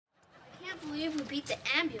beat the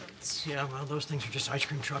ambulance. Yeah, well, those things are just ice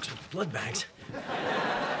cream trucks with blood bags.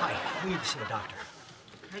 Hi, we need to see a doctor.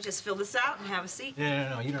 I just fill this out and have a seat.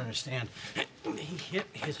 No, you don't understand. He hit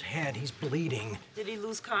his head. He's bleeding. Did he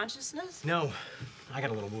lose consciousness? No. I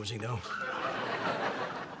got a little woozy, though.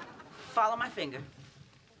 Follow my finger.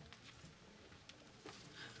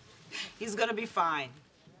 He's gonna be fine.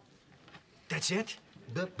 That's it?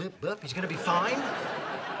 Bup, bup, bup. He's gonna be fine?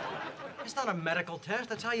 It's not a medical test.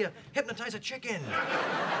 That's how you hypnotize a chicken.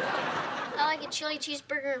 I'd like a chili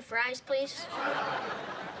cheeseburger and fries, please.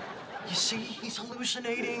 You see? He's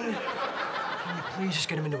hallucinating. Can you please just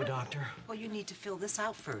get him into a doctor? Well, you need to fill this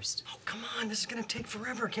out first. Oh, come on. This is gonna take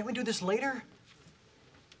forever. Can't we do this later?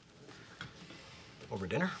 Over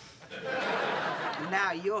dinner?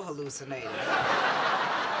 Now you're hallucinating.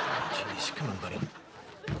 Jeez, come on, buddy.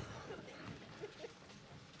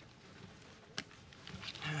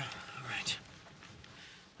 All right.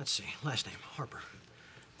 Let's see. Last name, Harper.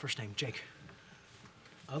 First name, Jake.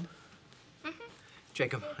 Ub?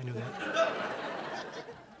 Jacob, I knew that.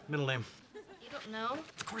 Middle name? You don't know?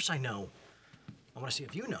 Of course I know. I want to see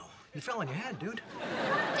if you know. You fell on your head, dude.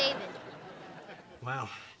 David. Wow,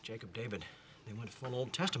 Jacob David. They went full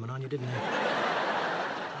Old Testament on you, didn't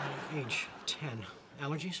they? Age 10.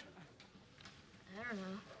 Allergies? I don't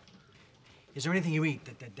know. Is there anything you eat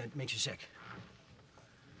that makes you sick?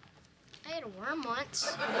 I had a worm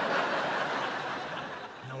once.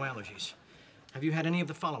 No allergies. Have you had any of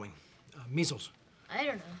the following? Measles? I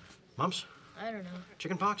don't know. Mumps? I don't know.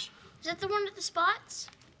 Chicken pox? Is that the one with the spots?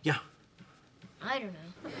 Yeah. I don't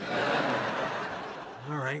know.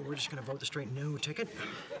 All right, we're just gonna vote the straight no ticket.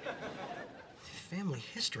 Family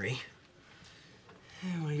history?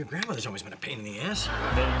 Yeah, well, your grandmother's always been a pain in the ass.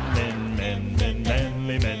 Men,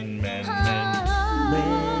 manly men.